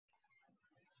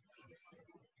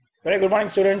Very good morning,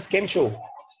 students. Kem Show.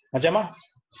 Majama.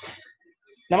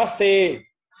 Namaste.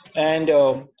 And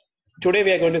today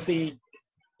we are going to see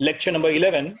lecture number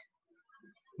 11,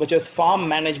 which is farm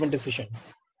management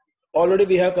decisions. Already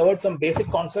we have covered some basic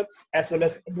concepts as well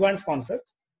as advanced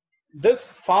concepts.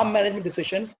 This farm management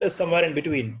decisions is somewhere in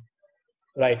between,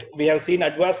 right? We have seen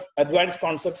advanced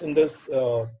concepts in this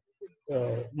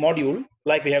module,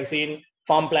 like we have seen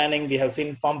farm planning, we have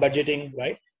seen farm budgeting,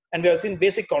 right? And we have seen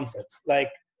basic concepts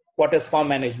like what is farm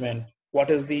management,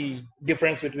 what is the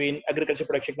difference between agriculture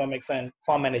production economics and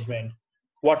farm management,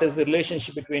 what is the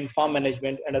relationship between farm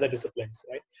management and other disciplines,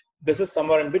 right? This is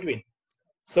somewhere in between.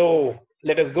 So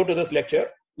let us go to this lecture,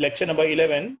 lecture number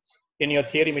 11 in your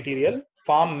theory material,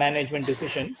 farm management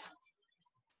decisions.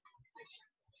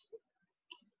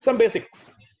 Some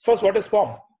basics. First, what is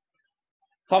farm?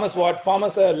 Farm is what? Farm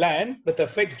is a land with a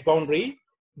fixed boundary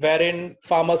wherein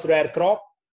farmers rear crop,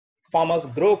 farmers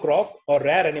grow crop or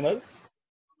rear animals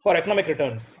for economic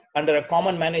returns under a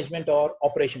common management or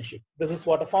operationship. This is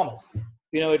what a farm is.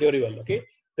 You know it very well, okay?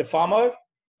 The farmer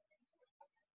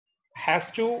has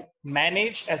to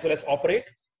manage as well as operate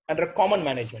under a common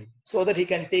management so that he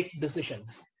can take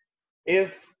decisions.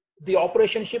 If the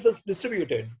operationship is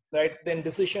distributed, right, then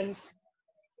decisions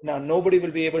now nobody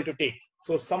will be able to take.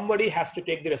 So somebody has to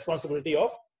take the responsibility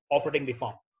of operating the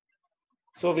farm.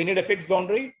 So we need a fixed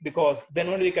boundary because then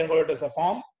only we can call it as a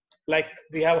farm. Like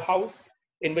we have a house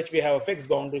in which we have a fixed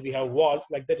boundary, we have walls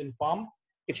like that. In farm,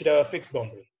 it should have a fixed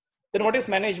boundary. Then what is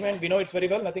management? We know it's very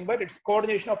well, nothing but it's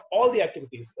coordination of all the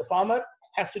activities. The farmer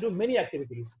has to do many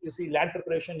activities. You see land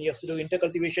preparation, he has to do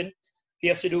intercultivation, he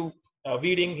has to do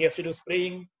weeding, he has to do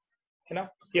spraying,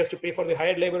 he has to pay for the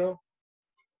hired laborer,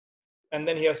 and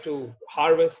then he has to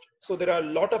harvest. So there are a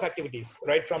lot of activities,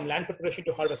 right, from land preparation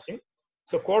to harvesting.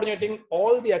 So coordinating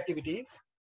all the activities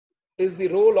is the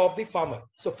role of the farmer.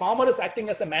 So farmer is acting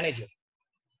as a manager.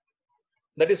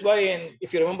 That is why,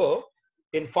 if you remember,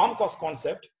 in farm cost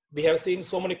concept, we have seen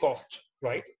so many costs,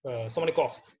 right? So many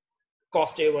costs.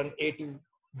 Cost A1, A2,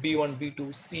 B1, B2,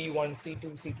 C1, C2,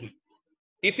 C3.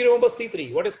 If you remember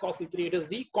C3, what is cost C3? It is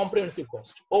the comprehensive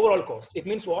cost, overall cost. It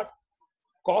means what?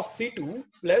 Cost C2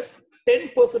 plus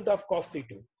 10% of cost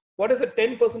C2. What is the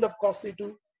 10% of cost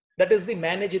C2? That is the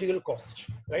managerial cost,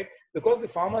 right? Because the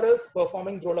farmer is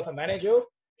performing the role of a manager,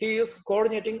 he is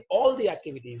coordinating all the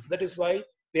activities. That is why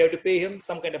we have to pay him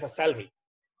some kind of a salary.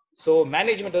 So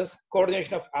management is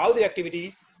coordination of all the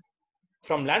activities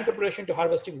from land preparation to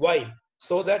harvesting. Why?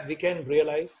 So that we can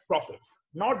realize profits,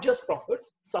 not just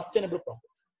profits, sustainable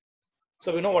profits.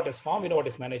 So we know what is farm, we know what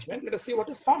is management. Let us see what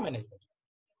is farm management.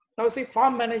 Now see,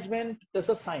 farm management is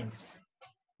a science.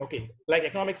 Okay, like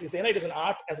economics is, it is an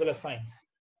art as well as science.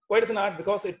 Why it is an art?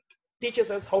 Because it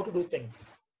teaches us how to do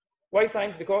things. Why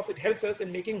science? Because it helps us in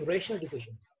making rational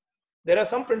decisions. There are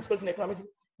some principles in economics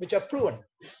which are proven.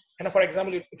 And for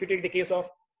example, if you take the case of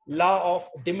law of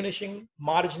diminishing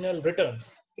marginal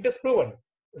returns, it is proven.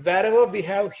 Wherever we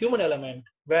have human element,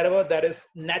 wherever there is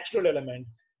natural element,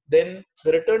 then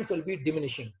the returns will be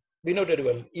diminishing. We know very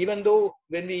well. Even though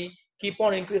when we keep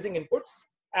on increasing inputs,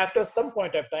 after some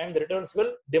point of time, the returns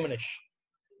will diminish.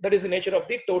 That is the nature of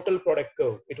the total product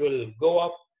curve. It will go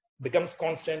up, becomes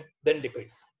constant, then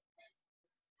decrease.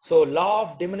 So law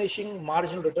of diminishing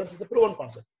marginal returns is a proven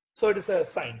concept. So it is a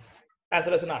science as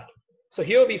well as an art. So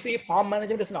here we see farm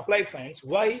management is an applied science.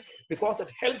 Why? Because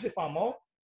it helps the farmer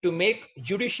to make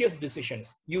judicious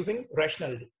decisions using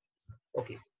rationality.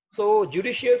 Okay. So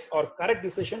judicious or correct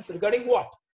decisions regarding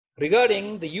what?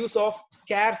 Regarding the use of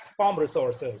scarce farm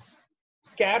resources.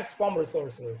 Scarce farm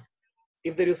resources.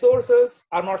 If the resources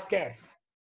are not scarce,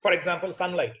 for example,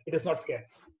 sunlight, it is not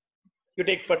scarce. You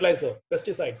take fertilizer,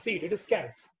 pesticide, seed, it is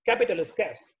scarce. Capital is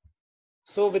scarce.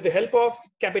 So with the help of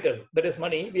capital, that is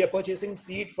money, we are purchasing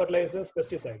seed, fertilizers,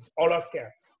 pesticides, all are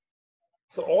scarce.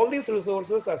 So all these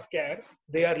resources are scarce,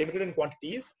 they are limited in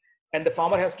quantities, and the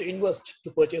farmer has to invest to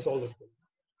purchase all those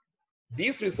things.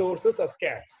 These resources are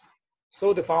scarce,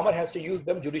 so the farmer has to use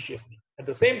them judiciously. At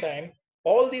the same time,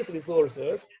 all these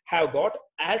resources have got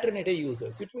alternative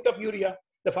uses. You think of urea,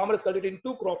 the farmer is cultivating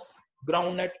two crops,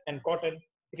 groundnut and cotton.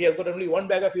 If he has got only one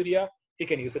bag of urea, he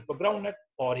can use it for groundnut,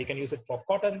 or he can use it for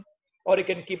cotton, or he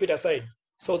can keep it aside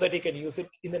so that he can use it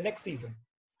in the next season.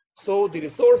 So the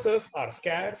resources are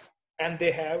scarce and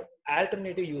they have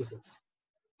alternative uses.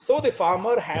 So the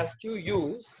farmer has to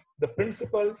use the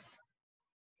principles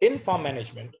in farm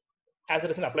management, as it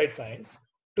is an applied science,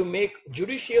 to make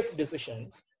judicious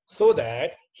decisions so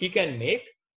that he can make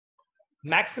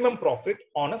maximum profit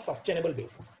on a sustainable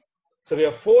basis. So we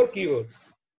have four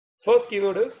keywords. First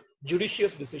keyword is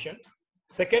judicious decisions.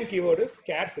 Second keyword is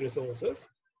scarce resources.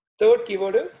 Third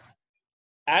keyword is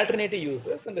alternative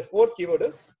uses, and the fourth keyword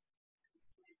is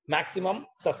maximum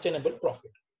sustainable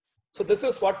profit. So this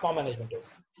is what farm management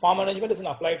is. Farm management is an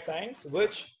applied science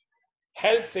which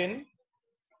helps in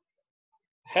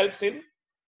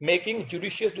making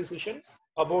judicious decisions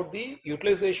about the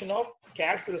utilization of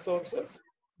scarce resources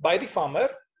by the farmer,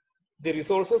 the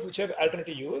resources which have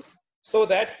alternative use, so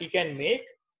that he can make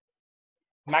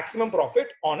maximum profit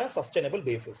on a sustainable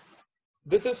basis.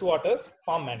 This is what is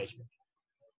farm management.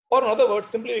 Or in other words,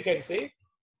 simply we can say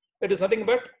it is nothing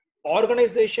but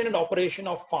organization and operation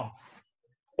of farms.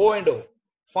 O&O.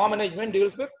 Farm management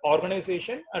deals with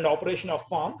organization and operation of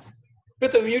farms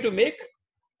with a view to make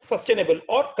sustainable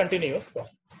or continuous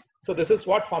profits. So this is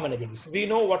what farm management is. We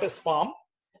know what is farm,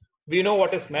 we know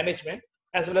what is management,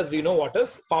 as well as we know what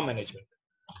is farm management.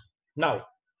 Now,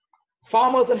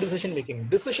 farmers and decision making.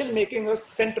 Decision making is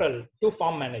central to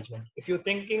farm management. If you're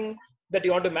thinking that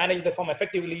you want to manage the farm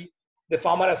effectively, the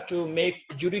farmer has to make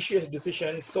judicious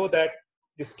decisions so that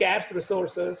the scarce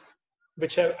resources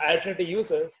which have alternative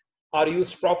uses are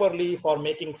used properly for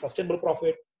making sustainable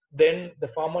profit. Then the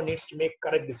farmer needs to make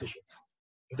correct decisions.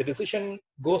 If the decision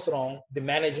goes wrong, the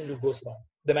management will go wrong.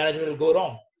 The management will go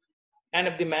wrong. And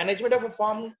if the management of a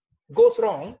farm goes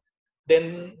wrong,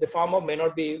 then the farmer may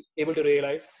not be able to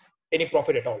realize any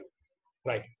profit at all,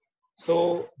 right?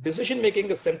 So decision making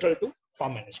is central to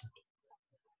farm management.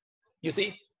 You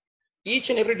see, each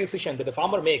and every decision that the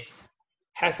farmer makes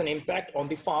has an impact on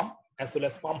the farm as well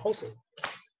as farm household.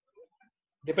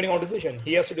 Depending on decision,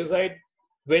 he has to decide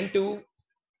when to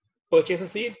purchase a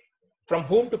seed, from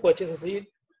whom to purchase a seed,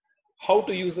 how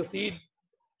to use the seed,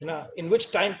 in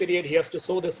which time period he has to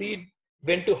sow the seed,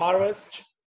 when to harvest,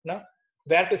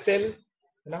 where to sell,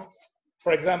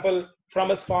 for example, from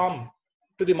his farm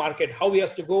to the market, how he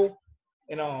has to go,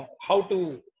 how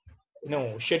to,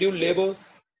 schedule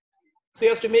labors. So he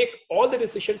has to make all the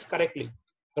decisions correctly,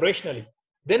 rationally.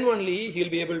 Then only he'll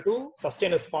be able to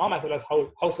sustain his farm as well as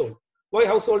household. Why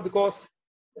household? Because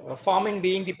farming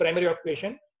being the primary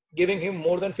occupation, giving him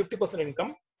more than 50%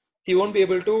 income, he won't be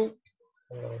able to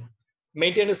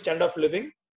maintain his standard of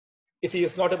living if he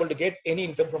is not able to get any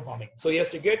income from farming. So he has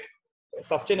to get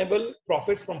sustainable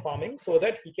profits from farming so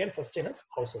that he can sustain his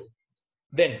household.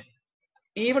 Then,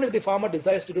 even if the farmer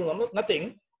decides to do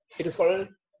nothing, it is called,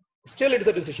 still it is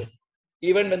a decision.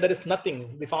 Even when there is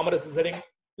nothing, the farmer is deciding,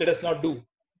 let us not do.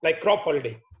 Like crop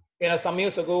holiday. Some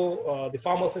years ago, the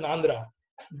farmers in Andhra,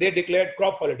 they declared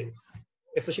crop holidays,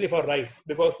 especially for rice,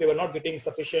 because they were not getting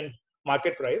sufficient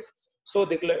market price. So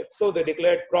they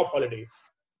declared crop holidays.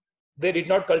 They did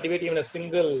not cultivate even a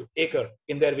single acre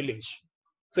in their village.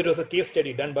 So it was a case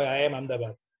study done by IIM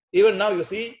Ahmedabad. Even now, you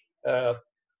see,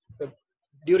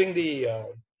 during the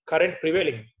current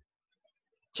prevailing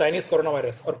Chinese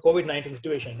coronavirus or COVID-19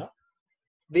 situation,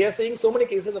 they are seeing so many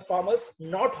cases of farmers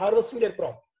not harvesting their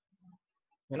crop.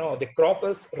 The crop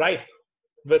is ripe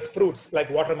with fruits like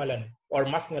watermelon or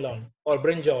muskmelon or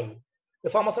brinjal. The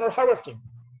farmers are not harvesting.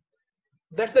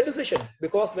 That's the decision,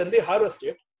 because when they harvest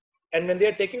it and when they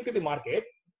are taking to the market,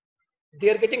 they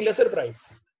are getting lesser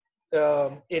price.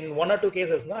 In one or two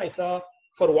cases, I saw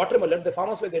for watermelon, the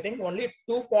farmers were getting only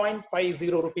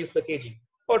 2.50 rupees per kg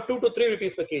or 2 to 3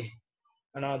 rupees per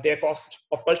kg. Their cost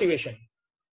of cultivation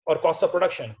or cost of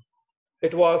production,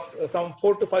 it was some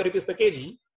 4 to 5 rupees per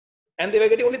kg, and they were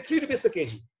getting only 3 rupees per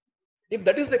kg. If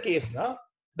that is the case,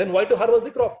 then why to harvest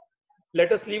the crop?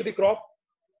 Let us leave the crop.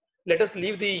 Let us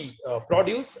leave the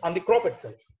produce on the crop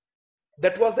itself.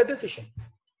 That was the decision.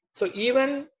 So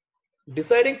even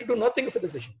deciding to do nothing is a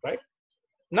decision, right?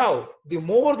 Now, the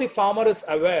more the farmer is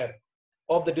aware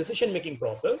of the decision-making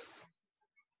process,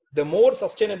 the more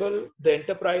sustainable the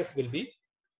enterprise will be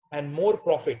and more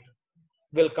profit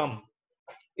will come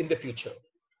in the future.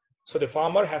 So the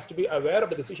farmer has to be aware of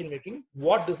the decision-making,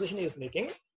 what decision he is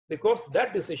making, because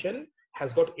that decision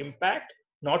has got impact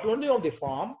not only on the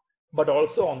farm, but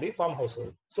also on the farm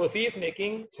household. So if he is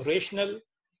making rational,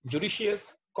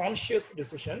 judicious, conscious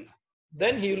decisions,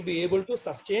 then he will be able to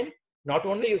sustain not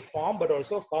only his farm, but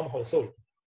also farm household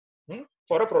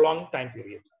for a prolonged time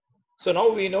period. So now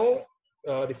we know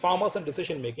the farmers and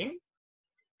decision making,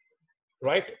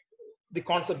 right? The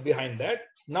concept behind that.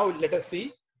 Now let us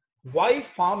see why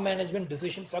farm management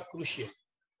decisions are crucial.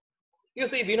 You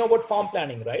see, we know about farm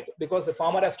planning, right? Because the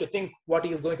farmer has to think what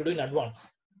he is going to do in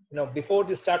advance. Before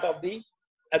the start of the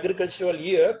agricultural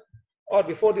year or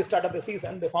before the start of the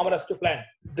season, the farmer has to plan.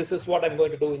 This is what I'm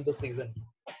going to do in this season,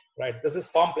 right? This is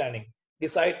farm planning.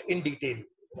 Decide in detail,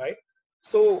 right?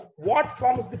 So what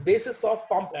forms the basis of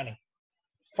farm planning?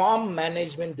 Farm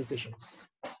management decisions.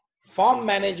 Farm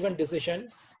management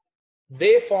decisions,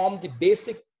 they form the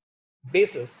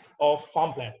basis of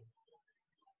farm planning.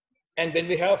 And when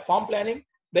we have farm planning,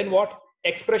 then what?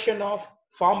 Expression of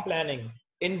farm planning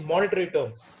in monetary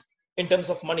terms, in terms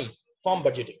of money, farm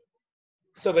budgeting.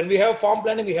 So when we have farm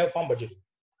planning, we have farm budgeting.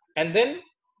 And then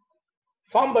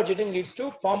farm budgeting leads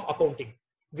to farm accounting.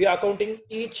 We are accounting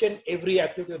each and every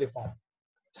activity of the farm.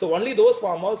 So only those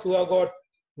farmers who have got,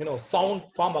 sound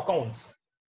farm accounts,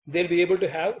 they'll be able to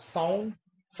have sound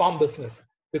farm business,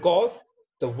 because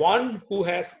the one who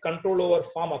has control over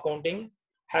farm accounting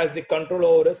has the control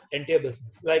over his entire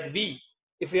business. Like we,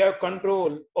 if we have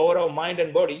control over our mind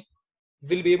and body,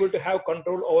 we'll be able to have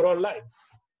control over our lives,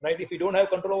 right? If we don't have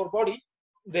control over body,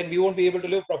 then we won't be able to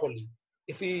live properly.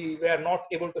 If we were not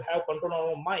able to have control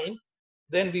over our mind,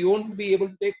 then we won't be able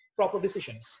to take proper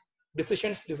decisions.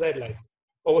 Decisions decide life.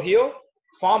 Over here,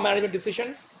 farm management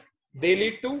decisions, they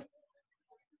lead to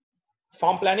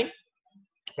farm planning,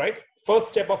 right? First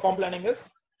step of farm planning is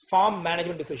farm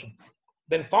management decisions.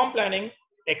 Then farm planning,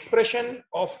 expression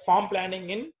of farm planning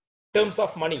in terms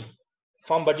of money,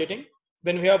 farm budgeting.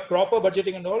 When we have proper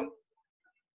budgeting and all,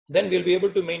 then we'll be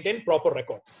able to maintain proper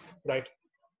records, right?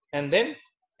 And then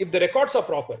if the records are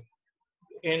proper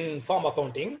in farm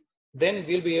accounting, then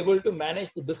we'll be able to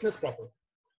manage the business properly.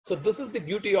 So this is the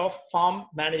beauty of farm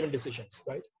management decisions,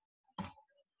 right?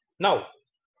 Now,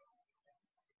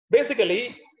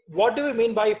 basically, what do we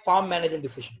mean by farm management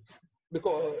decisions?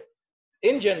 Because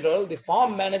in general, the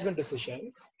farm management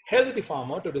decisions help the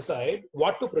farmer to decide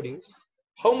what to produce,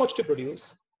 how much to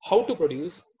produce, how to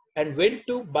produce, and when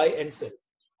to buy and sell.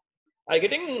 Are you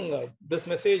getting this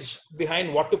message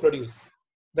behind what to produce?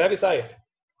 There we saw it.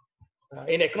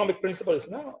 In economic principles,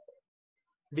 no?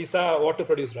 These are what to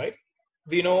produce, right?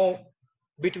 We know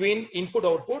between input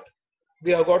output,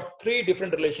 we have got three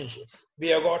different relationships. We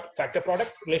have got factor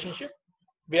product relationship,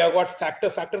 we have got factor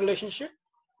factor relationship,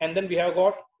 and then we have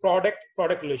got product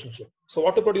product relationship. So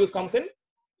what to produce comes in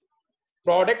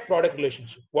product product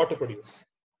relationship, what to produce.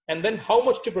 And then how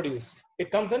much to produce,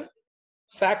 it comes in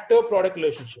factor product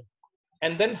relationship.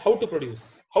 And then how to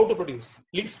produce,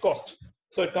 least cost.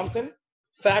 So it comes in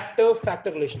factor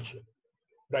factor relationship,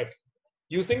 right?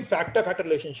 Using factor factor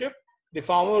relationship, the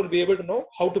farmer will be able to know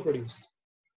how to produce.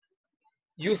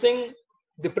 Using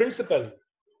the principle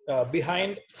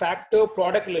behind factor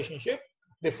product relationship,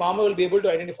 the farmer will be able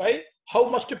to identify how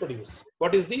much to produce,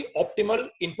 what is the optimal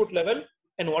input level,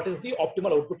 and what is the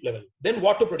optimal output level. Then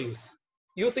what to produce.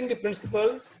 Using the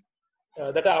principles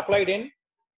that are applied in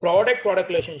product product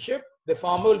relationship, the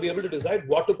farmer will be able to decide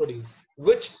what to produce,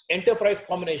 which enterprise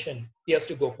combination he has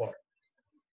to go for.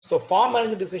 So farm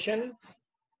management decisions,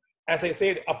 as I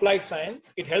said, applied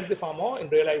science, it helps the farmer in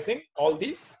realizing all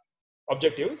these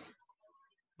objectives.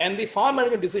 And the farm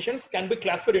management decisions can be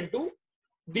classified into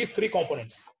these three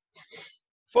components.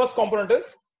 First component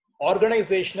is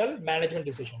organizational management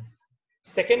decisions.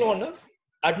 Second one is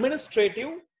administrative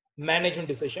management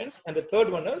decisions. And the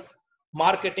third one is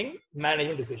marketing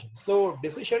management decisions. So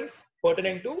decisions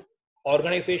pertaining to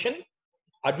organization,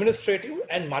 administrative,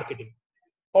 and marketing.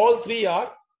 All three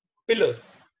are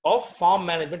pillars of farm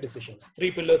management decisions.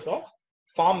 Three pillars of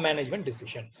farm management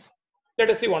decisions. Let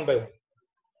us see one by one.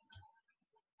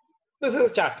 This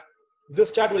is a chart.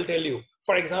 This chart will tell you,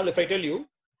 for example, if I tell you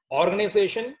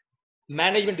organization,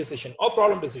 management decision, or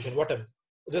problem decision, whatever,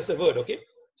 just a word, okay?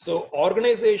 So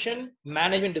organization,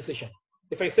 management decision.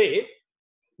 If I say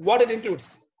what it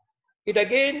includes, it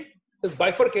again is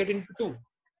bifurcated into two.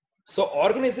 So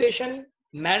organization,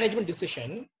 management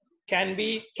decision can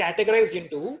be categorized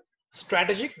into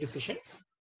strategic decisions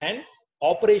and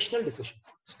operational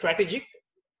decisions. Strategic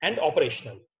and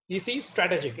operational. You see,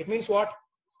 strategic, it means what?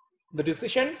 The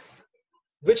decisions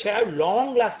which have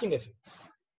long lasting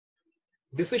effects.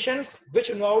 Decisions which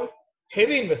involve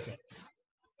heavy investments.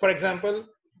 For example,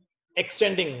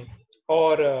 extending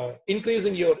or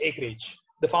increasing your acreage.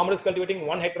 The farmer is cultivating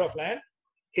 1 hectare of land.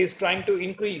 He is trying to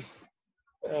increase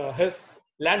his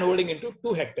land holding into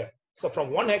 2 hectares. So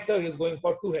from 1 hectare, he is going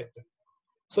for 2 hectares.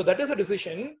 So that is a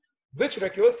decision which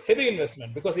requires heavy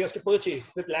investment because he has to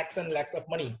purchase with lakhs and lakhs of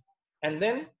money. And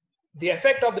then the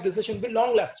effect of the decision will be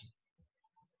long lasting,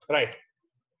 right?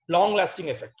 Long lasting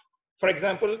effect. For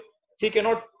example, he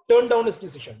cannot turn down his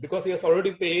decision because he has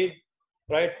already paid,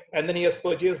 right? And then he has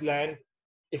purchased land.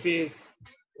 If he is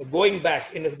going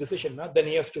back in his decision, then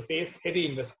he has to face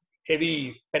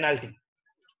heavy penalty.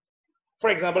 For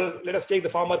example, let us take the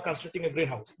farmer constructing a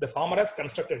greenhouse. The farmer has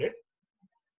constructed it.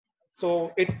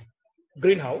 So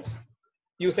greenhouse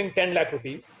using 10 lakh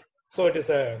rupees. So it is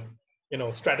a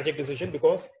strategic decision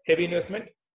because heavy investment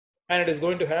and it is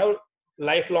going to have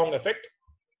lifelong effect.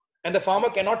 And the farmer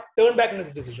cannot turn back in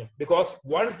his decision because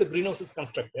once the greenhouse is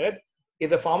constructed, if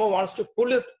the farmer wants to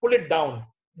pull it down,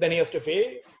 then he has to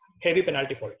face heavy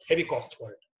penalty for it, heavy cost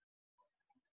for it.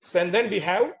 So, and then we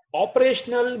have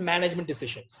operational management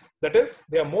decisions. That is,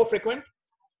 they are more frequent.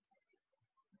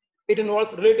 It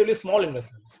involves relatively small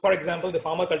investments. For example, the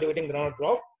farmer cultivating groundnut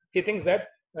crop, he thinks that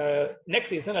next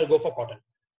season I'll go for cotton.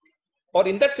 Or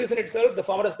in that season itself, the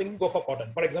farmer is thinking go for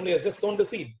cotton. For example, he has just sown the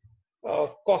seed,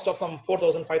 cost of some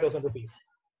 4,000, 5,000 rupees.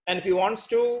 And if he wants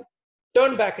to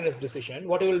turn back in his decision,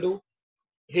 what he will do?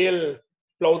 He'll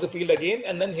plow the field again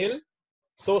and then he'll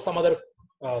sow some other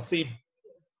seed,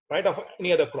 right, of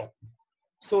any other crop.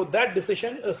 So that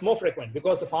decision is more frequent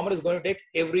because the farmer is going to take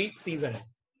every season.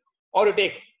 Or to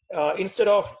take, instead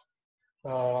of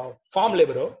farm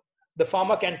laborer, the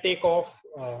farmer can take off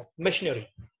machinery.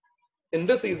 In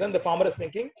this season, the farmer is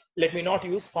thinking, let me not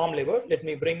use farm labor, let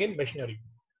me bring in machinery,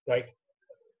 right?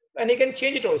 And he can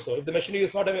change it also. If the machinery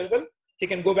is not available, he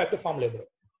can go back to farm labor,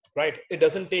 right? It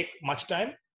doesn't take much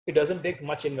time. It doesn't take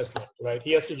much investment, right?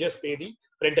 He has to just pay the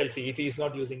rental fee if he is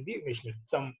not using the machinery,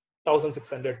 some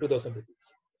 1,600, 2,000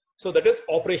 rupees. So that is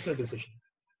operational decision.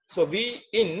 So we,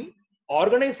 in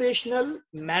organizational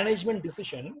management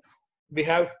decisions, we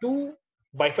have two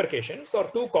bifurcations or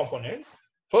two components.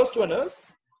 First one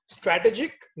is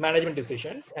strategic management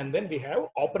decisions, and then we have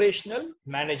operational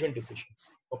management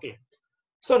decisions. Okay.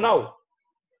 So now,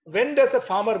 when does a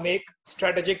farmer make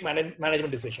strategic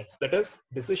management decisions? That is,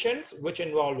 decisions which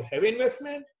involve heavy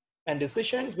investment and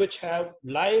decisions which have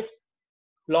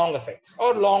lifelong effects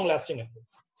or long-lasting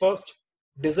effects. First,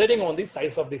 deciding on the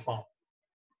size of the farm,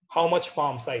 how much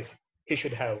farm size he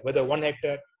should have, whether 1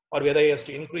 hectare or whether he has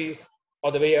to increase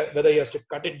or whether he has to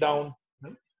cut it down.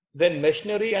 Then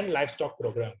machinery and livestock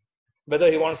program, whether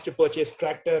he wants to purchase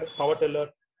tractor, power tiller,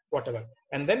 whatever.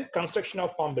 And then construction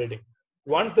of farm building.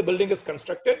 Once the building is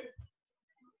constructed,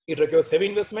 it requires heavy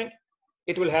investment.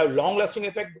 It will have long lasting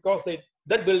effect because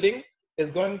that building is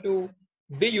going to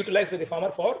be utilized by the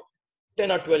farmer for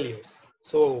 10 or 12 years.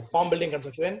 So farm building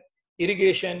construction,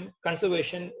 irrigation,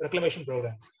 conservation, reclamation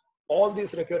programs. All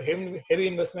these require heavy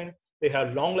investment. They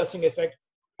have long lasting effect.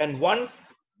 And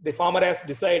once the farmer has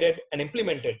decided and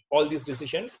implemented all these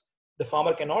decisions, the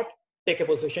farmer cannot take a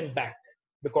position back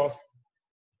because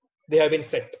they have been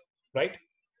set, right?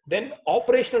 Then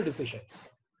operational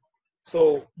decisions.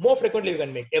 So more frequently we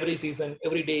can make every season,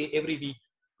 every day, every week,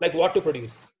 like what to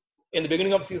produce. In the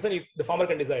beginning of the season, the farmer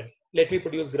can decide, let me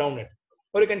produce groundnut.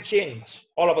 Or you can change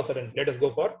all of a sudden, let us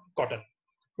go for cotton.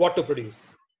 What to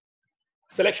produce.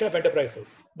 Selection of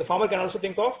enterprises. The farmer can also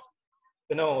think of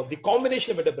the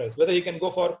combination of enterprise, whether he can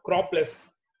go for crop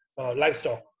plus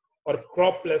livestock or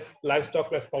crop plus livestock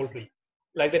plus poultry.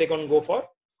 Like that, he can go for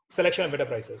selection of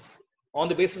enterprises on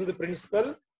the basis of the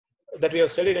principle that we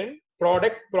have studied in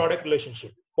product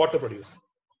relationship, what to produce.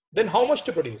 Then how much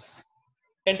to produce?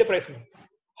 Enterprise mix,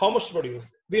 how much to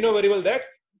produce? We know very well that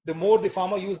the more the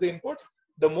farmer uses the inputs,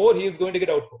 the more he is going to get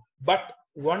output, but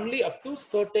only up to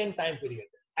certain time period.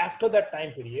 After that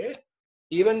time period,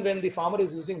 even when the farmer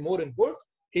is using more inputs,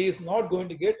 he is not going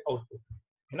to get output.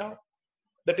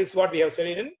 That is what we have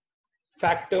studied in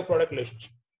factor product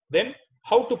relationship. Then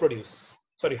how to produce,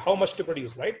 how much to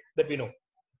produce, right? That we know,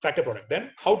 factor product.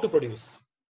 Then how to produce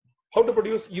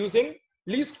using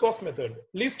least cost method,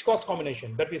 least cost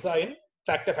combination that we saw in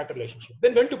factor relationship.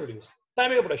 Then when to produce,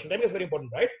 timing of production. Timing is very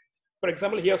important, right? For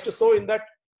example, he has to sow in that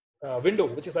window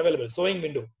which is available, sowing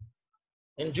window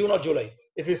in June or July.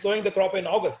 If he's sowing the crop in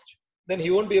August, then he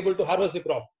won't be able to harvest the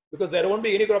crop because there won't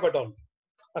be any crop at all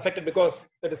affected because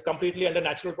that is completely under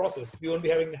natural process. He won't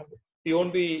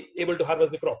be able to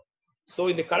harvest the crop. So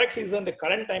in the correct season, the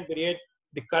current time period,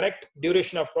 the correct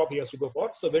duration of crop he has to go for.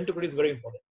 So when to produce is very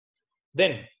important.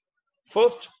 Then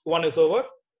first one is over.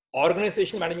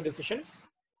 Organizational management decisions.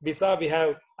 We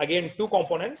have again two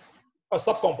components or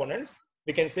subcomponents.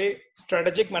 We can say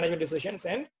strategic management decisions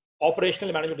and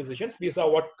operational management decisions. We saw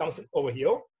what comes over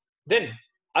here. Then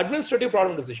administrative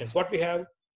problem decisions. What we have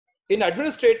in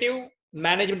administrative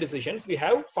management decisions, we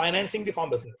have financing the farm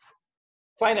business.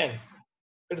 Finance.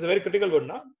 It is a very critical word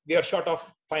now. We are short of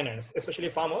finance, especially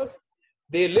farmers.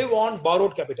 They live on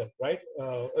borrowed capital, right?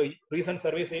 A recent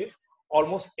survey says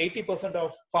almost 80%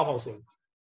 of farm households,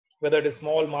 whether it is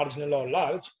small, marginal, or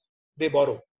large, they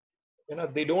borrow.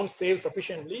 They don't save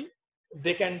sufficiently.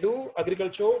 They can do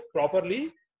agriculture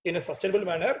properly in a sustainable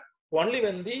manner only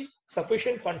when the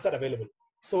sufficient funds are available.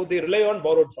 So they rely on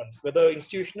borrowed funds, whether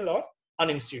institutional or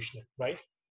uninstitutional, right?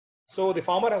 So the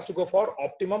farmer has to go for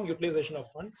optimum utilization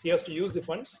of funds. He has to use the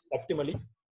funds optimally,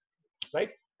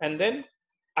 right? And then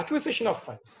acquisition of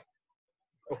funds.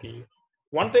 Okay.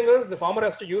 One thing is the farmer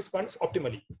has to use funds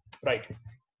optimally, right?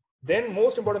 Then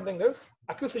most important thing is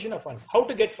acquisition of funds. How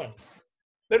to get funds?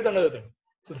 That is another thing.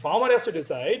 So the farmer has to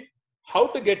decide how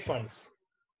to get funds,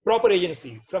 proper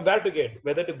agency, from where to get,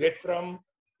 whether to get from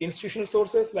institutional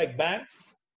sources like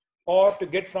banks or to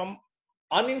get from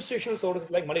uninstitutional sources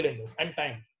like money lenders, and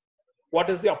time. What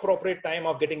is the appropriate time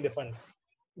of getting the funds?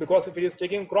 Because if he is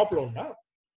taking crop loan now,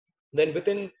 then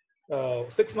within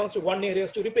 6 months to 1 year, he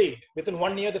has to repay it. Within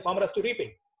 1 year, the farmer has to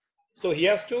repay. So he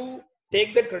has to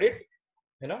take that credit,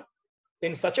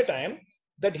 in such a time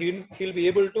that he'll be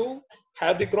able to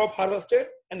have the crop harvested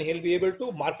and he'll be able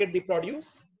to market the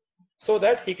produce so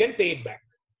that he can pay it back,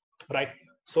 right?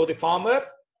 So the farmer,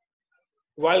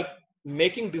 while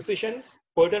making decisions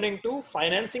pertaining to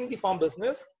financing the farm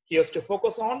business, he has to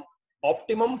focus on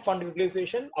optimum fund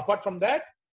utilization. Apart from that,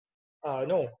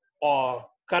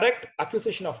 correct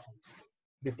acquisition of funds,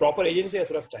 the proper agency as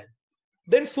well as time.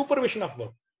 Then supervision of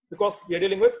work, because we are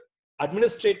dealing with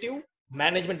administrative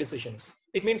management decisions.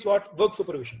 It means what? Work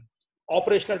supervision,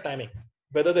 operational timing,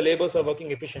 whether the laborers are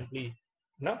working efficiently,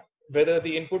 whether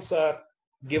the inputs are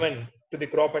given to the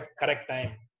crop at correct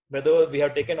time, whether we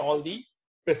have taken all the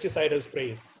pesticidal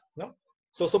sprays.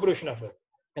 So supervision of work.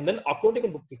 And then accounting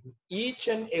and bookkeeping. Each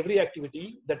and every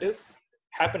activity that is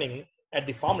happening at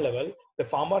the farm level, the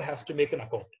farmer has to make an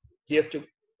account. He has to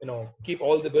keep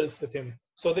all the bills with him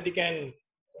so that he can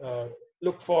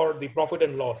look for the profit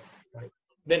and loss. Right?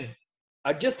 Then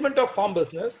adjustment of farm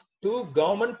business to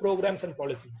government programs and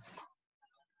policies.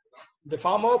 The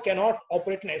farmer cannot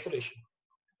operate in isolation.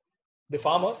 The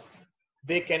farmers,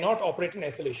 they cannot operate in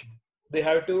isolation. They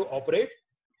have to operate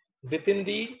within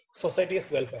the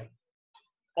society's welfare.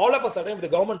 All of a sudden, if the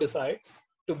government decides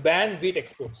to ban wheat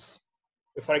exports,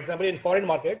 if, for example, in foreign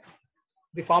markets,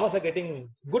 the farmers are getting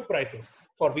good prices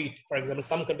for wheat. For example,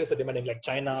 some countries are demanding, like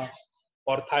China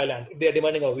or Thailand, if they are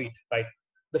demanding a wheat, right?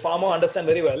 The farmer understand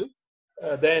very well,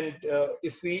 then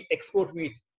if we export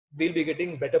wheat, we'll be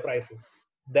getting better prices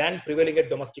than prevailing at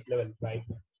domestic level, right?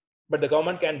 But the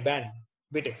government can ban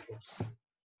wheat exports.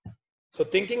 So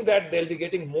thinking that they'll be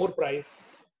getting more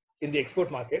price in the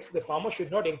export markets, the farmer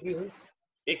should not increase his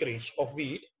acreage of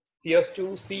wheat. He has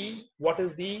to see what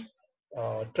is the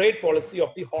trade policy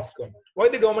of the host government. Why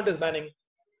the government is banning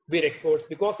wheat exports?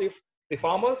 Because if the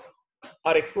farmers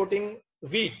are exporting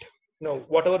wheat,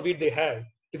 whatever wheat they have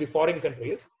to the foreign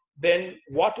countries, then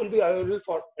what will be available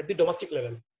for at the domestic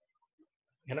level?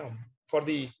 For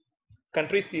the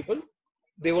country's people,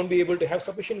 they won't be able to have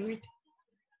sufficient wheat.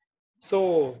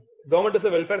 So government is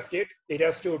a welfare state. It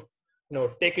has to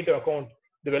take into account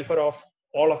the welfare of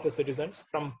all of the citizens,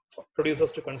 from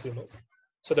producers to consumers.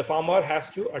 So the farmer has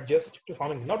to adjust to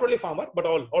farming. Not only farmer, but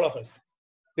all of us.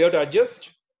 We have to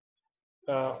adjust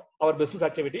our business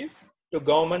activities to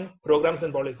government programs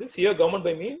and policies. Here, government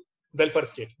by mean welfare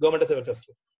state. Government is a welfare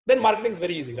state. Then marketing is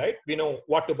very easy, right? We know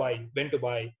what to buy, when to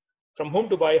buy, from whom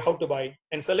to buy, how to buy,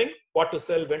 and selling, what to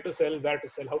sell, when to sell, where to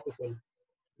sell, how to sell.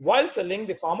 While selling,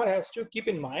 the farmer has to keep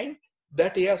in mind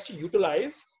that he has to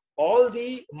utilize all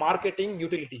the marketing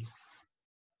utilities.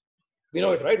 We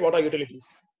know it, right? What are utilities?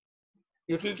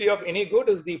 Utility of any good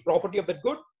is the property of that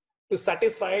good to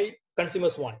satisfy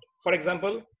consumers' want. For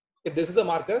example, if this is a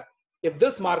marker, if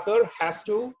this marker has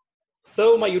to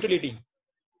serve my utility,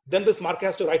 then this marker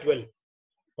has to write well.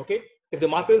 Okay. If the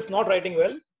marker is not writing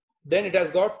well, then it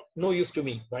has got no use to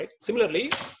me, right?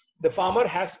 Similarly, the farmer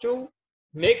has to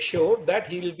make sure that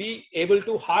he will be able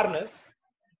to harness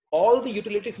all the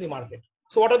utilities in the market.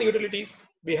 So what are the utilities?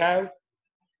 We have,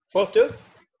 first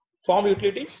is farm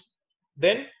utility,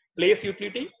 then place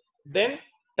utility, then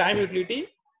time utility,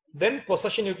 then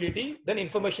possession utility, then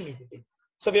information utility.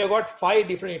 So we have got 5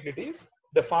 different utilities.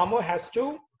 The farmer has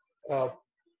to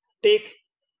take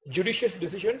judicious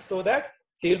decisions so that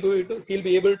he'll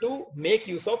be able to make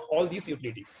use of all these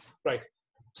utilities, right?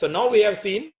 So now we have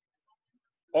seen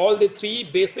all the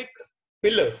 3 basic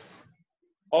pillars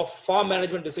of farm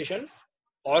management decisions: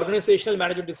 organizational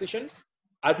management decisions,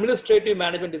 administrative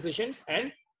management decisions,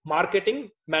 and marketing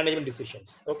management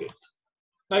decisions. Okay.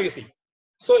 Now you see.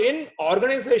 So in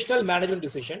organizational management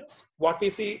decisions, what we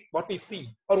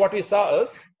saw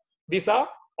is these are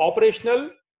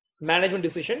operational management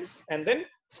decisions and then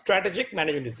strategic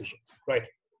management decisions, right?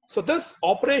 So this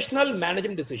operational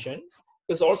management decisions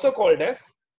is also called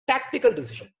as tactical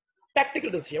decision. Tactical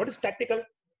decision. What is tactical?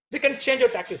 We can change our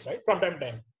tactics, right, from time to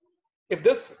time. If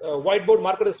this whiteboard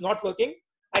marker is not working,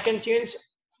 I can change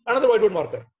another whiteboard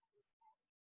marker,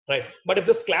 right? But if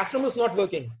this classroom is not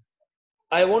working,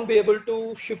 I won't be able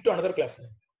to shift to another classroom.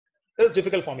 That is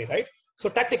difficult for me, right? So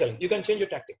tactical, you can change your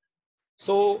tactic.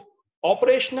 So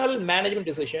operational management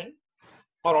decisions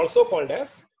are also called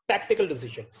as tactical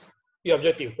decisions. The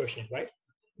objective question, right?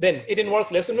 Then it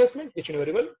involves less investment, which you know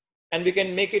very well, and we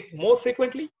can make it more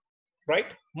frequently, right?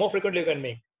 More frequently you can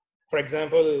make. For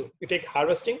example, you take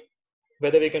harvesting,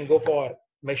 whether we can go for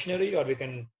machinery or we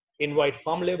can invite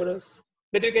farm laborers,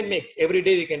 that you can make every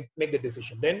day. We can make the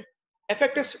decision. Then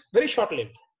effect is very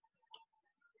short-lived.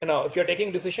 If you're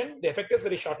taking decision, the effect is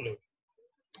very short-lived,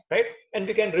 right? And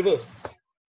we can reverse.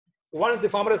 Once the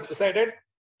farmer has decided,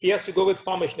 he has to go with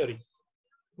farm machinery.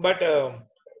 But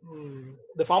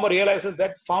the farmer realizes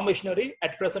that farm machinery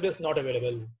at present is not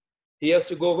available. He has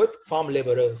to go with farm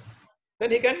laborers.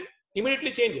 Then he can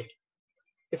immediately change it.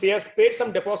 If he has paid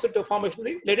some deposit to farm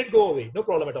machinery, let it go away. No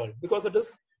problem at all, because it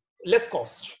is less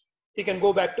cost. He can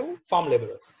go back to farm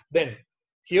laborers. Then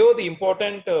here the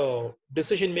important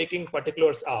decision-making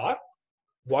particulars are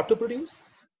what to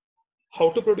produce,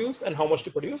 how to produce, and how much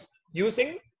to produce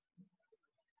using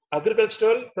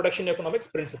agricultural production economics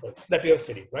principles that we have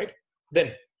studied, right?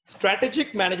 Then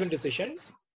strategic management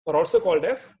decisions are also called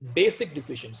as basic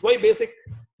decisions. Why basic?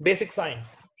 Basic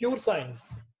science, pure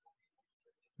science.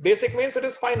 Basic means it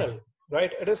is final,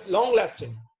 right? It is long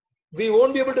lasting. We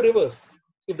won't be able to reverse.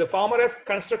 If the farmer has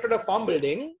constructed a farm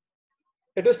building,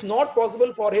 it is not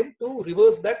possible for him to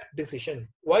reverse that decision.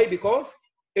 Why? Because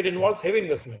it involves heavy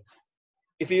investments.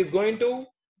 If he is going to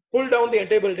pull down the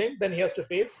entire building, then he has to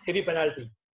face heavy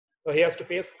penalty, or he has to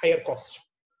face higher cost.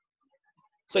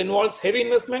 So it involves heavy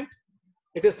investment.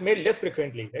 It is made less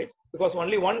frequently, right? Because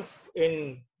only once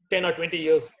in 10 or 20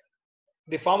 years,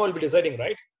 the farmer will be deciding,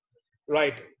 right?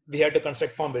 Right, we have to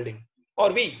construct farm building.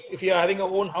 Or if you are having our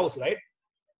own house, right?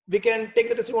 We can take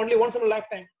the decision only once in a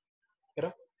lifetime.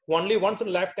 Only once in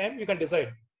a lifetime you can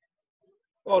decide.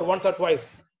 Or once or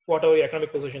twice, whatever your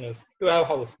economic position is, to have a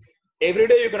house. Every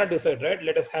day you cannot decide, right?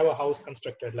 Let us have a house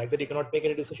constructed. Like that, you cannot make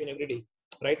any decision every day,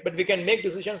 right? But we can make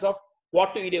decisions of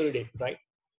what to eat every day, right?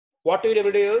 What to eat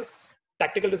every day is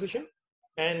tactical decision,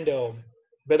 and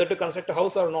whether to construct a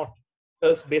house or not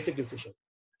is basic decision.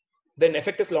 Then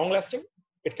effect is long lasting.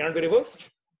 It cannot be reversed.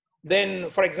 Then,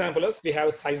 for example, we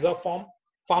have size of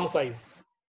farm size,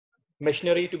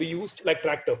 machinery to be used like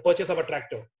tractor, purchase of a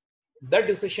tractor. That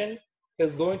decision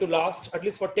is going to last at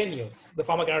least for 10 years. The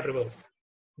farmer cannot reverse.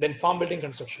 Then farm building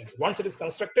construction. Once it is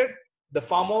constructed, the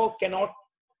farmer cannot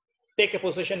take a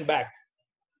possession back.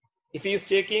 If he is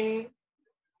taking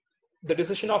the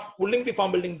decision of pulling the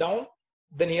farm building down,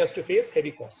 then he has to face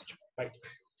heavy cost, right?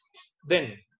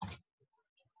 Then,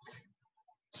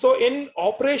 so in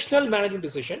operational management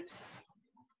decisions,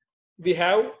 we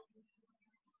have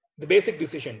the basic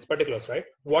decisions, particulars, right?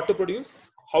 What to produce,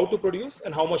 how to produce,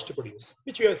 and how much to produce,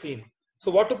 which we have seen.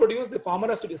 So what to produce, the farmer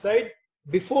has to decide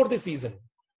before the season,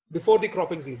 before the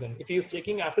cropping season. If he is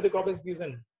taking after the cropping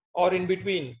season or in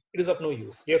between, it is of no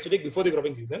use. He has to take before the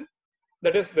cropping season.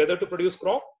 That is whether to produce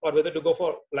crop or whether to go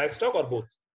for livestock or both.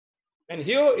 And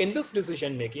here in this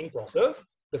decision-making process,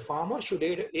 the farmer should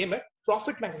aim at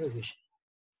profit maximization.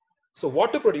 So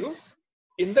what to produce,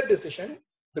 in the decision,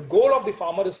 the goal of the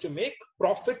farmer is to make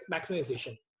profit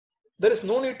maximization. There is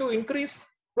no need to increase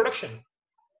production,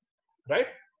 right?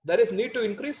 There is need to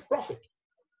increase profit,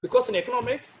 because in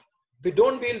economics, we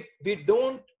don't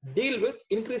deal with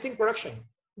increasing production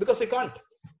because we can't.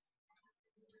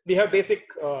 We have basic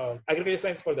agricultural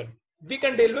science for them. We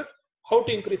can deal with how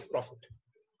to increase profit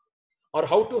or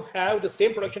how to have the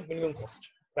same production minimum cost,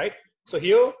 right? So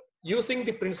here, using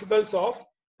the principles of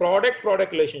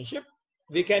product-product relationship,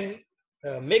 we can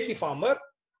make the farmer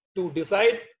to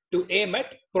decide to aim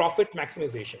at profit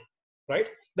maximization, right?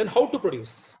 Then how to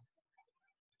produce?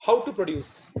 How to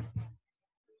produce?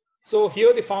 So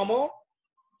here the farmer,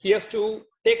 he has to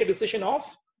take a decision of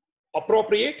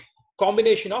appropriate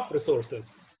combination of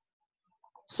resources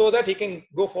so that he can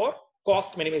go for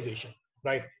cost minimization,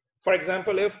 right? For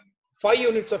example, if 5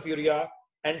 units of urea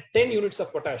and 10 units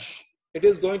of potash, it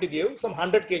is going to give some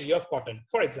 100 kg of cotton,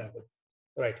 for example,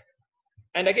 right?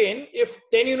 And again, if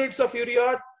 10 units of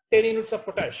urea, 10 units of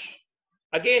potash,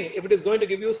 again, if it is going to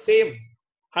give you same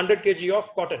 100 kg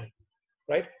of cotton,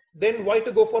 right? Then why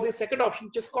to go for the second option,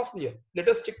 which is costlier? Let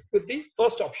us stick with the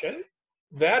first option,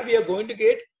 where we are going to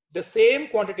get the same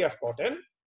quantity of cotton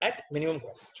at minimum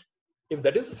cost. If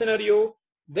that is the scenario,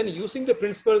 then using the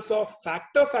principles of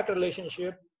factor-factor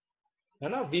relationship,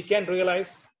 we can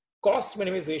realize cost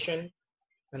minimization.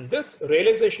 And this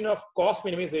realization of cost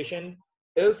minimization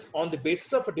is on the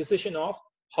basis of a decision of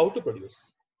how to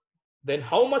produce. Then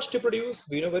how much to produce,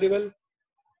 we know very well,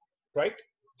 right?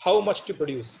 How much to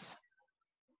produce.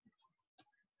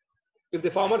 If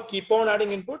the farmer keep on adding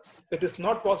inputs, it is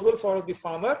not possible for the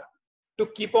farmer to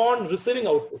keep on receiving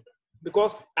output,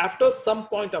 because after some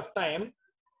point of time,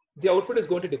 the output is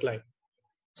going to decline.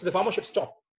 So the farmer should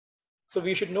stop. So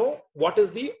we should know what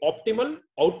is the optimal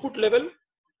output level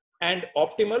and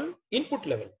optimal input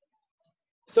level.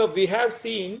 So we have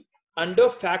seen under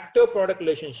factor product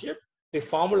relationship, the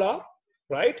formula,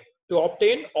 right, to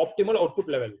obtain optimal output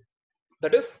level,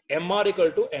 that is MR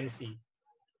equal to MC.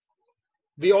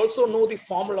 We also know the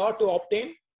formula to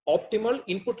obtain optimal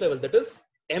input level, that is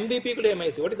MVP equal to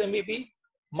MIC. What is MVP?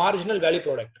 Marginal value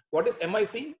product. What is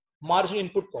MIC? Marginal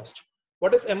input cost.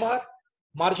 What is MR?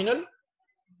 Marginal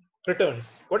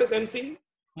returns. What is MC?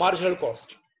 Marginal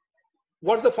cost.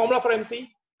 What's the formula for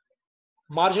MC?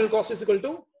 Marginal cost is equal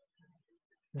to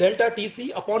delta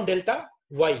TC upon delta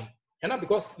Y.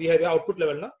 Because we have output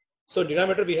level. Na? So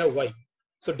denominator we have Y.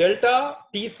 So delta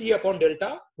TC upon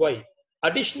delta Y.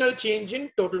 Additional change in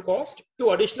total cost to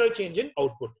additional change in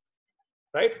output.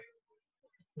 Right?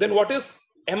 Then what is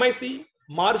MIC?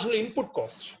 Marginal input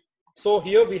cost. So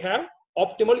here we have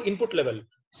optimal input level.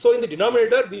 So in the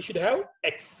denominator we should have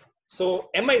X. So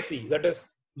MIC, that is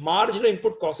marginal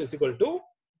input cost, is equal to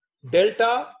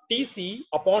delta TC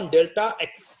upon delta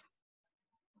X.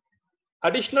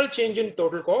 Additional change in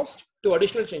total cost to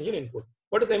additional change in input.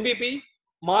 What is MVP?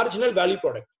 Marginal value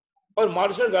product or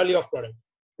marginal value of product.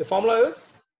 The formula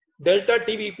is delta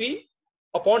TVP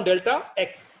upon delta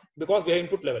X because we have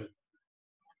input level.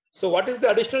 So what is the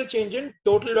additional change in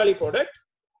total value product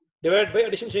divided by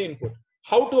additional change in input?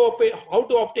 How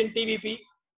to obtain TVP?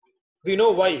 We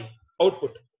know Y,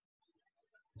 output.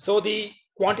 So the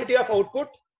quantity of output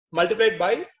multiplied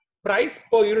by price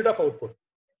per unit of output.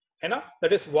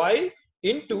 That is Y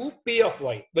into P of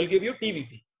Y will give you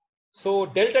TVP. So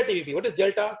delta TVP, what is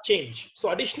delta? Change. So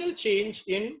additional change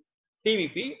in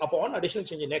TVP upon additional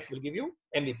change in X will give you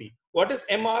MVP. What is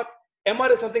MR?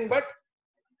 MR is nothing but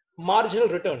marginal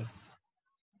returns.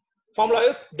 Formula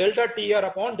is delta TR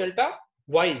upon delta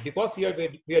Y because here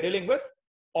we are dealing with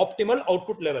optimal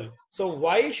output level. So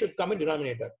Y should come in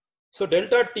denominator. So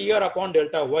delta TR upon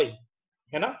delta Y.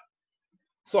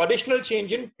 So additional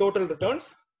change in total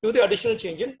returns to the additional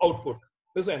change in output.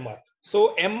 This is MR.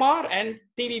 So MR and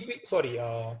TVP,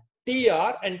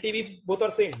 TR and TVP both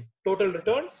are same. Total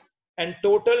returns and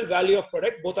total value of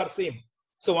product both are same.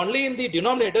 So only in the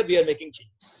denominator we are making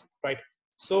changes, right?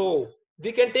 So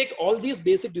we can take all these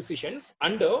basic decisions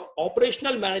under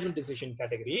operational management decision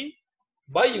category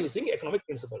by using economic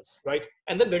principles, right?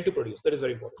 And then when to produce, that is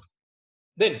very important.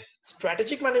 Then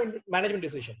strategic management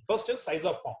decision. First is size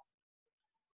of farm.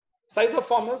 Size of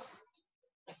farm is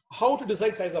how to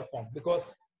decide size of farm,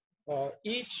 because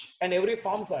each and every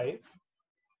farm size,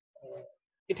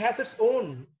 it has its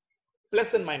own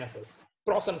plus and minuses,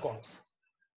 pros and cons.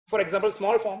 For example,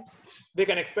 small farms, we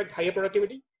can expect higher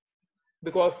productivity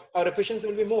because our efficiency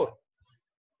will be more.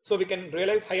 So we can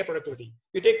realize higher productivity.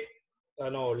 You take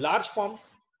large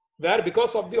farms where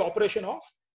because of the operation of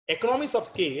economies of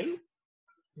scale,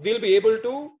 we'll be able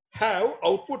to have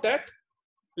output at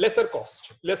lesser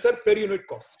cost, lesser per unit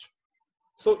cost.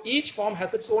 So each farm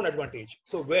has its own advantage.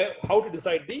 So how to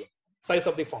decide the size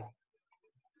of the farm?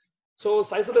 So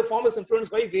size of the farm is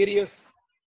influenced by various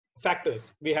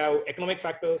factors. We have economic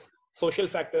factors, social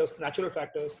factors, natural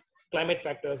factors, climate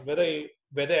factors,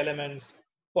 weather elements,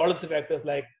 policy factors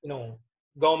like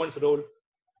government's role.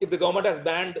 If the government has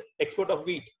banned export of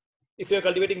wheat, if you are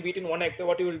cultivating wheat in 1 hectare,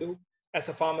 what you will do as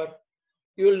a farmer?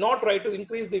 You will not try to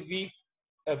increase the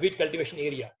wheat cultivation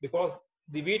area because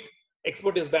the wheat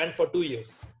export is banned for 2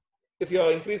 years. If you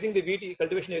are increasing the wheat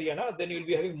cultivation area now, then you will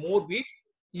be having more wheat.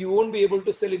 You won't be able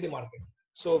to sell in the market.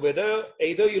 So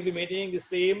either you'll be maintaining the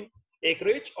same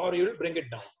acreage or you will bring it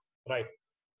down, right?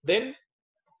 Then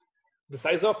the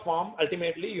size of farm,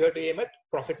 ultimately you have to aim at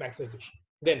profit maximization.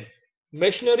 Then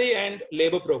machinery and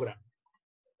labor program.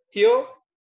 Here,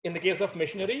 in the case of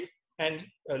machinery and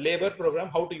labor program,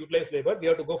 how to utilize labor, we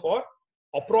have to go for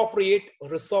appropriate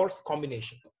resource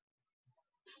combination.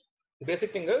 The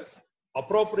basic thing is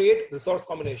appropriate resource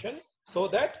combination so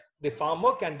that the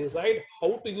farmer can decide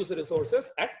how to use the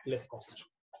resources at less cost.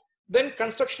 Then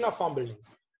construction of farm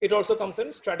buildings. It also comes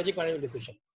in strategic management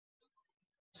decision.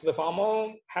 So the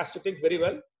farmer has to think very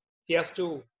well. He has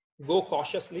to go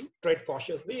cautiously, tread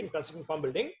cautiously in constructing farm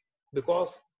building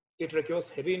because it requires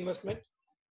heavy investment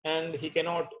and he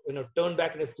cannot turn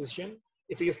back in his decision.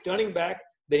 If he is turning back,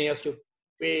 then he has to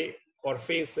pay or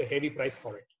face a heavy price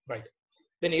for it, right?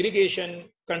 Then irrigation,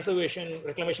 conservation,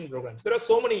 reclamation programs. There are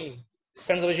so many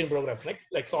conservation programs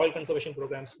like soil conservation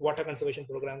programs, water conservation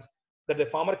programs that the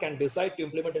farmer can decide to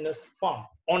implement in his farm,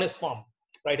 on his farm,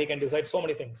 right? He can decide so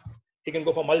many things. He can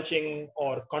go for mulching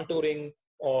or contouring,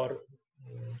 or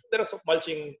there are some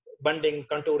mulching, bunding,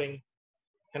 contouring,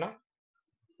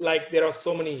 like there are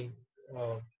so many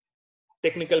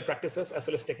technical practices as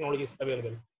well as technologies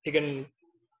available. He can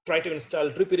try to install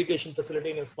drip irrigation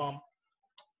facility in his farm,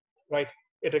 right?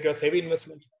 It requires heavy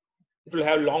investment. It will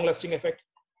have long lasting effect.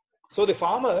 So the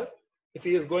farmer, if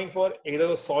he is going for either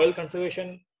a soil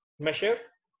conservation measure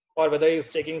or whether he is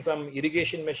taking some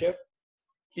irrigation measure,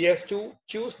 he has to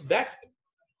choose that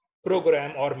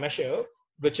program or measure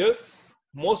which is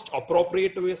most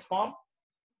appropriate to his farm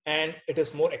and it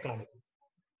is more economical.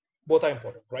 Both are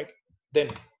important, right? Then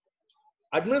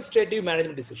administrative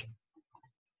management decision.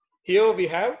 Here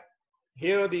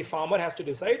the farmer has to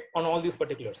decide on all these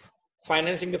particulars: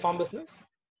 financing the farm business,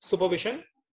 supervision,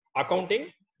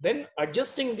 accounting, then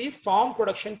adjusting the farm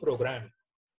production program.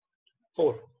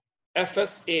 4,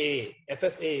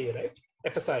 FSAA, right?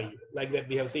 FSI, like that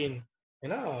we have seen,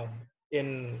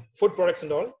 in food products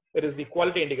and all. There is the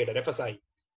quality indicator, FSI.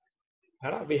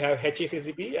 We have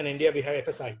HACCP, and India we have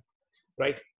FSI,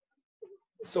 right?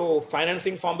 So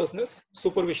financing farm business,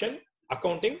 supervision,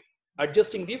 accounting,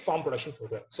 adjusting the farm production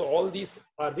program. So all these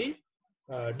are the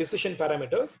decision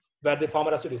parameters where the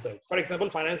farmer has to decide. For example,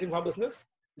 financing farm business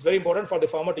is very important for the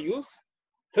farmer to use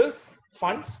his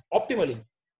funds optimally.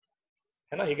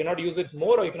 He cannot use it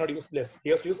more or he cannot use less. He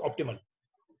has to use optimal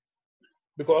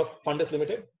because fund is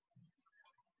limited.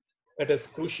 It is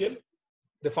crucial.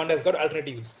 The fund has got alternate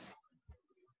use.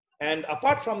 And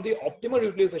apart from the optimal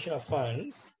utilization of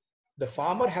funds, the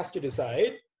farmer has to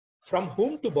decide from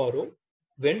whom to borrow,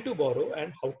 when to borrow,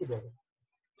 and how to borrow.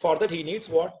 For that, he needs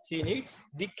what? He needs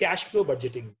the cash flow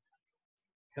budgeting.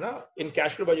 In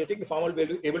cash flow budgeting, the farmer will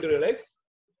be able to realize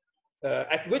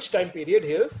at which time period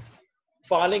he is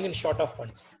falling in short of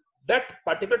funds. That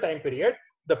particular time period,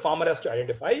 the farmer has to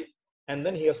identify, and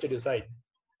then he has to decide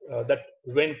that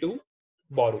when to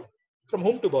borrow, from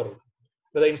whom to borrow,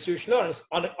 whether institutional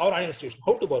or uninstitutional.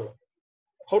 How to borrow?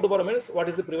 How to borrow means what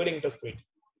is the prevailing interest rate.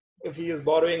 If he is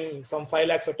borrowing some 5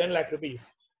 lakhs or 10 lakh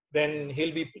rupees, then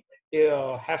he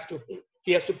has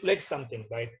to pledge something,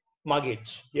 right?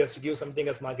 Mortgage. He has to give something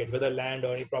as mortgage, whether land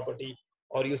or any property,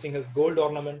 or using his gold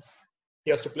ornaments.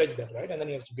 He has to pledge that, right? And then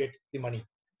he has to get the money.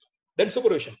 Then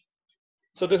supervision.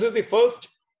 So this is the first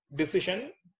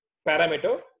decision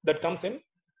parameter that comes in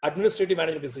administrative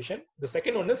management decision. The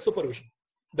second one is supervision.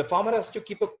 The farmer has to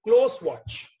keep a close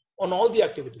watch on all the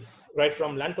activities, right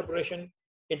from land preparation,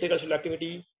 intercultural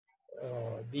activity,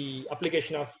 the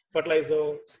application of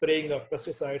fertilizer, spraying of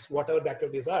pesticides, whatever the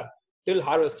activities are, till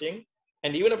harvesting.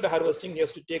 And even after harvesting, he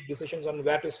has to take decisions on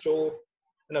where to store,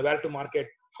 where to market,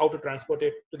 how to transport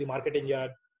it to the marketing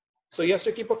yard. So he has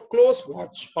to keep a close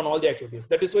watch on all the activities.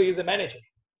 That is why he is a manager.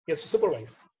 He has to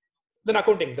supervise. Then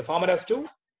accounting, the farmer has to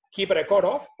keep a record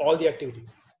of all the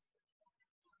activities.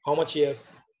 How much he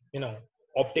has,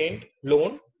 obtained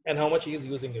loan and how much he is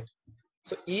using it.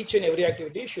 So each and every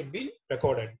activity should be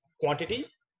recorded, quantity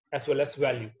as well as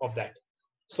value of that,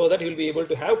 so that he will be able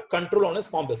to have control on his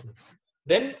farm business.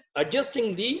 Then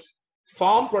adjusting the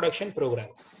farm production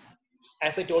programs.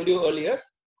 As I told you earlier,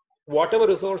 whatever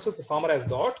resources the farmer has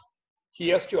got, he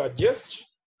has to adjust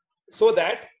so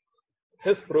that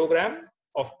his program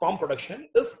of farm production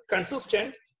is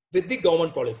consistent with the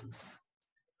government policies.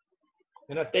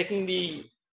 Taking the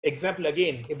example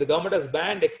again, if the government has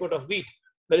banned export of wheat,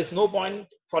 there is no point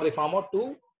for the farmer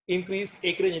to increase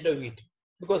acreage into wheat,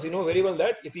 because you know very well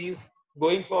that if he is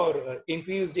going for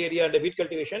increased area under wheat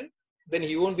cultivation, then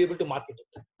he won't be able to market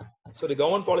it. So the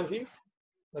government policies,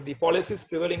 the policies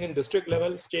prevailing in district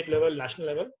level, state level, national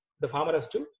level, the farmer has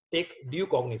to take due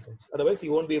cognizance. Otherwise, he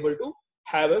won't be able to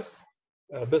have his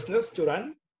business to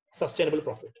run sustainable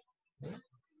profit.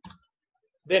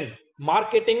 Then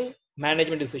marketing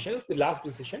management decisions, the last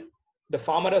decision, the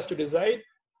farmer has to decide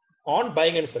on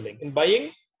buying and selling. In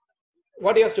buying,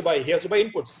 what he has to buy? He has to buy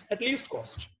inputs at least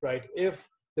cost, right? If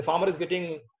the farmer is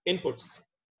getting inputs,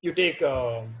 you take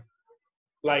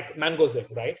like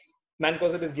Mancozeb, right?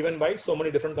 Mancozeb is given by so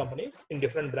many different companies in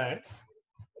different brands.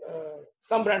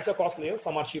 Some brands are costlier,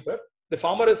 some are cheaper. The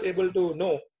farmer is able to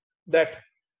know that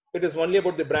it is only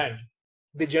about the brand.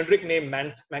 The generic name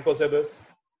Mancozeb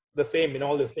is the same in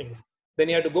all these things. Then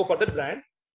you have to go for that brand,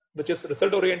 which is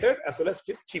result oriented as well as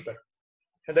it is cheaper.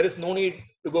 And there is no need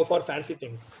to go for fancy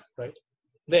things, right?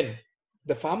 Then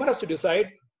the farmer has to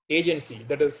decide agency,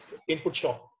 that is input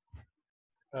shop,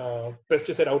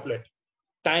 pesticide outlet,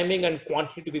 timing and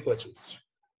quantity to be purchased.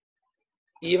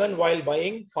 Even while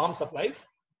buying farm supplies,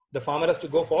 the farmer has to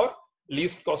go for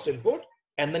least cost input,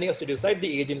 and then he has to decide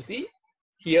the agency,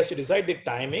 he has to decide the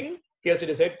timing, he has to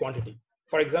decide quantity.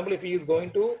 For example, if he is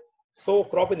going to sow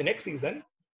crop in the next season,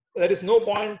 there is no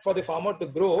point for the farmer to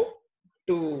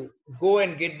go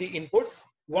and get the inputs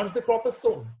once the crop is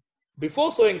sown.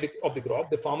 Before sowing the crop,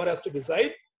 the farmer has to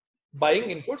decide buying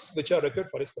inputs which are required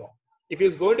for his crop. If he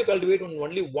is going to cultivate on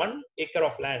only 1 acre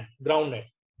of land, groundnut,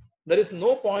 there is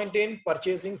no point in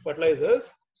purchasing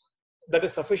fertilizers that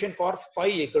is sufficient for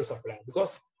 5 acres of land,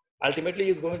 because ultimately he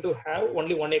is going to have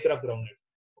only 1 acre of groundnut.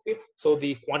 Okay, so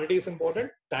the quantity is important,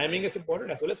 timing is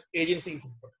important, as well as agency is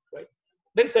important, right?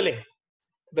 Then selling,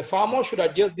 the farmer should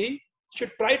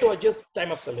try to adjust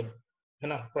time of selling. You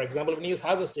know, for example, when he is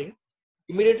harvesting,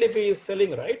 immediately if he is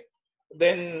selling, right,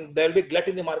 then there will be glut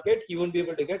in the market, he won't be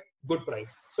able to get good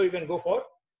price. So you can go for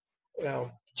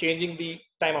changing the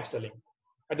time of selling.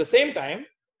 At the same time,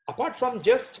 apart from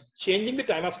just changing the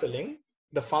time of selling,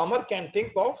 the farmer can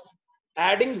think of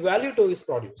adding value to his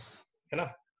produce. You know,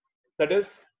 that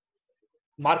is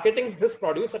marketing his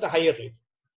produce at a higher rate.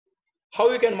 How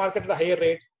you can market at a higher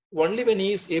rate? Only when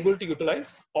he is able to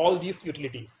utilize all these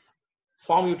utilities: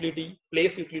 farm utility,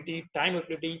 place utility, time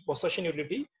utility, possession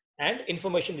utility, and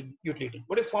information utility.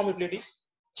 What is farm utility?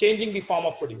 Changing the form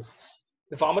of produce.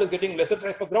 The farmer is getting lesser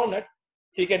price for groundnut,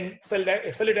 he can sell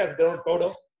it as groundnut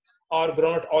powder or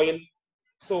groundnut oil.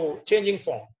 So changing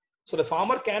form. So the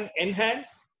farmer can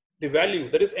enhance the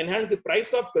value, that is enhance the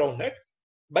price of groundnut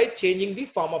by changing the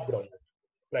form of groundnut,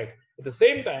 right? At the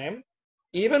same time,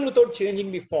 even without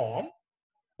changing the form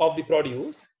of the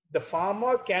produce, the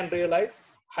farmer can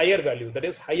realize higher value, that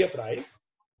is higher price,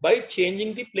 by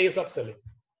changing the place of selling.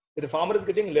 If the farmer is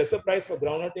getting lesser price for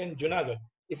groundnut in Junagadh,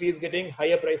 if he is getting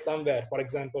higher price somewhere, for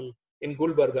example, in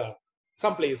Gulbarga,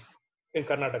 someplace in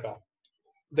Karnataka,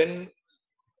 then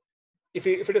if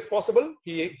it is possible,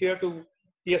 he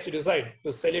has to decide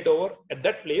to sell it over at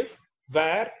that place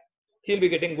where he'll be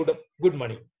getting good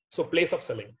money. So place of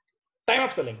selling. Time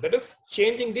of selling, that is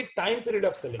changing the time period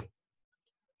of selling.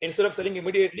 Instead of selling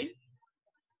immediately,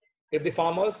 if the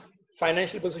farmer's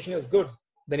financial position is good,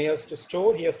 then he has to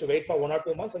store, he has to wait for 1 or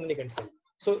 2 months, and then he can sell.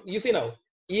 So you see now,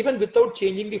 even without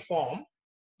changing the form,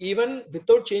 even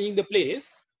without changing the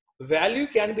place, value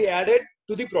can be added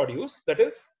to the produce. That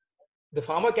is, the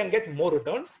farmer can get more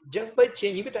returns just by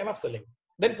changing the time of selling.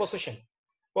 Then possession.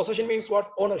 Possession means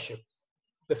what? Ownership.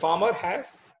 The farmer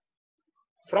has,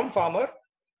 from farmer,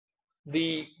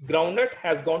 the groundnut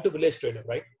has gone to village trader,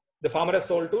 right? The farmer has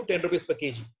sold to 10 rupees per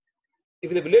kg.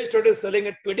 If the village trader is selling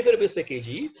at 25 rupees per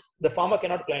kg, the farmer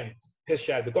cannot claim his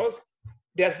share because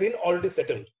it has been already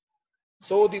settled.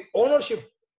 So the ownership,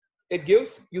 it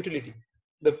gives utility.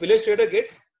 The village trader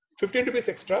gets 15 rupees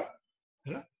extra,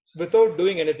 you know, without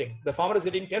doing anything. The farmer is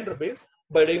getting 10 rupees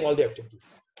by doing all the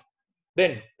activities.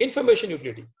 Then information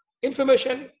utility.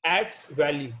 Information adds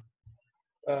value.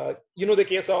 You know the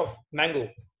case of mango.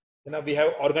 You know, we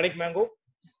have organic mango.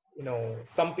 You know,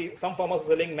 some farmers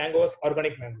are selling mangoes,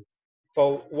 organic mango.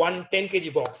 For one 10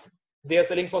 kg box, they are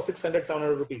selling for 600,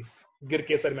 700 rupees. Gir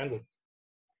Kesar mango.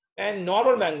 And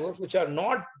normal mangoes, which are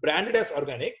not branded as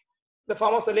organic, the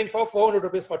farmer is selling for 400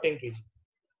 rupees for 10 kg.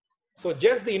 So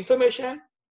just the information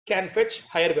can fetch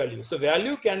higher value. So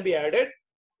value can be added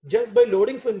just by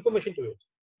loading some information to it.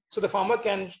 So the farmer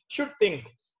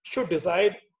should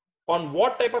decide on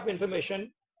what type of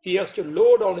information he has to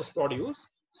load on his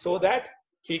produce so that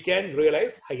he can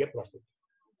realize higher profit.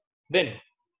 Then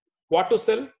what to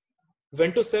sell,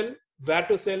 when to sell, where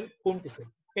to sell, whom to sell.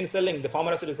 In selling, the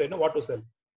farmer has to decide what to sell,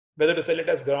 whether to sell it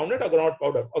as groundnut or groundnut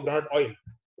powder or groundnut oil,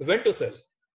 when to sell,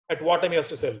 at what time he has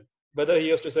to sell, whether he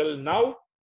has to sell now,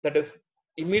 that is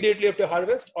immediately after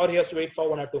harvest, or he has to wait for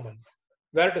 1 or 2 months.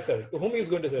 Where to sell, to whom he is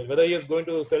going to sell, whether he is going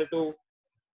to sell to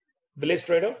village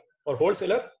trader or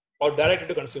wholesaler or directly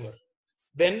to consumer.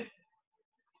 Then,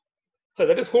 so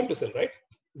that is whom to sell, right?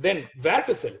 Then where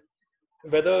to sell,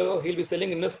 whether he'll be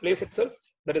selling in his place itself,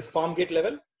 that is farm gate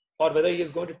level, or whether he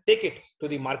is going to take it to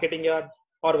the marketing yard,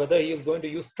 or whether he is going to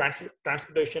use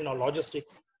transportation or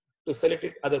logistics to sell it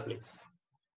at other place.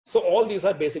 So all these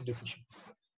are basic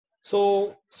decisions.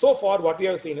 So far what we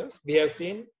have seen is, we have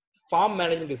seen farm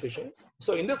management decisions.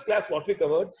 So in this class, what we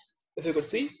covered, if you could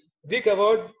see, we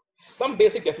covered some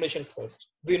basic definitions first.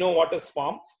 We know what is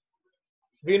farm.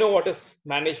 We know what is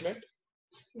management.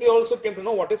 We also came to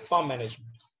know what is farm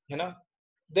management. You know,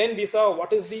 then we saw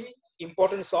what is the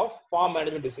importance of farm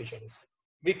management decisions.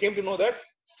 We came to know that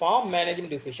farm management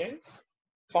decisions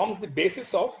forms the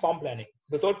basis of farm planning.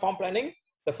 Without farm planning,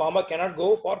 the farmer cannot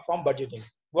go for farm budgeting.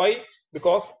 Why?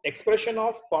 Because expression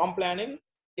of farm planning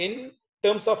in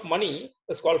terms of money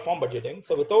is called farm budgeting.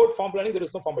 So without farm planning, there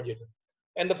is no farm budgeting.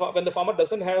 And when the farmer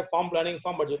doesn't have farm planning,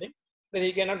 farm budgeting, then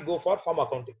he cannot go for farm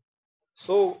accounting.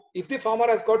 So if the farmer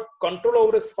has got control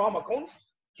over his farm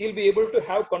accounts, he'll be able to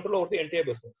have control over the entire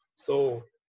business. So,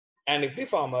 and if the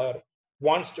farmer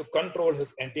wants to control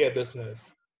his entire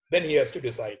business, then he has to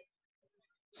decide.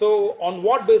 So on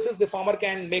what basis the farmer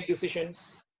can make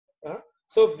decisions?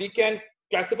 So we can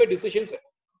classify decisions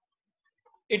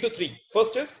into 3.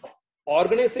 First is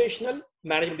organizational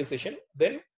management decision,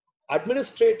 then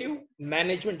administrative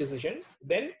management decisions,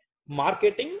 then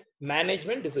marketing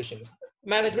management decisions.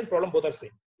 Management problem, both are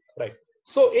same, right?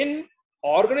 So in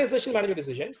organization management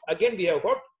decisions, again, we have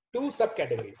got two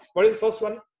subcategories. What is the first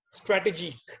one?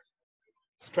 Strategic.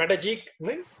 Strategic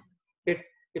means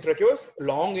it requires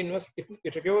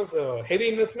it requires heavy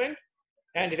investment,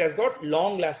 and it has got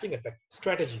long lasting effect.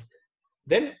 Strategy.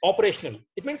 Then operational,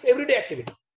 it means everyday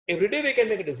activity. Every day we can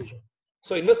make a decision.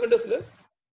 So investment is less,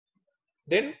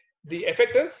 then the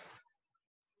effect is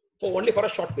for only for a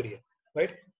short period,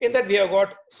 right? In that we have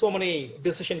got so many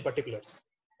decision particulars,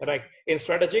 right? In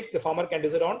strategic, the farmer can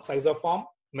decide on size of farm,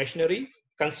 machinery,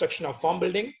 construction of farm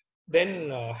building,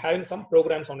 then having some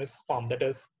programs on his farm, that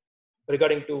is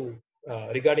regarding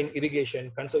regarding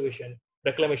irrigation, conservation,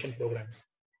 reclamation programs.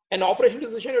 An operation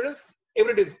decision, it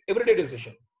is everyday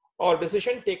decision, or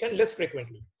decision taken less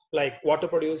frequently, like what to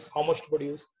produce, how much to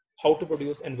produce, how to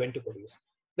produce, and when to produce.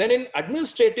 Then in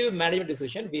administrative management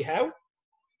decision, we have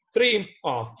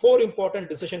four important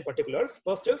decision particulars.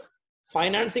 First is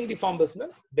financing the farm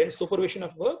business, then supervision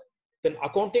of work, then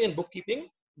accounting and bookkeeping,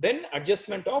 then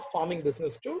adjustment of farming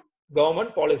business to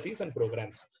government policies and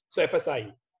programs. So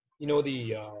FSI, you know,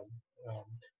 the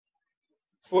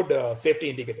food safety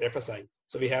indicator, FSI.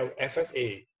 So we have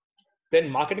FSA. Then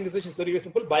marketing decisions, very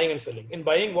simple, buying and selling. In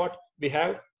buying, what we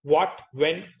have, what,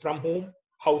 when, from whom,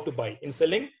 how to buy. In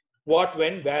selling, what,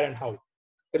 when, where, and how.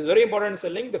 It is very important in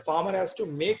selling. The farmer has to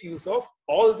make use of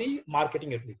all the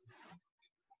marketing abilities.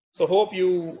 So hope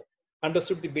you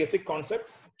understood the basic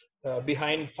concepts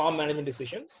behind farm management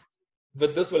decisions.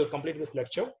 With this, we'll complete this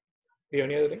lecture. Do you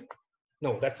have any other thing?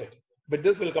 No, that's it. With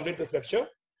this, we'll complete this lecture.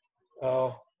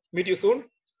 Meet you soon.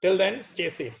 Till then, stay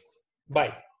safe.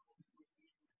 Bye.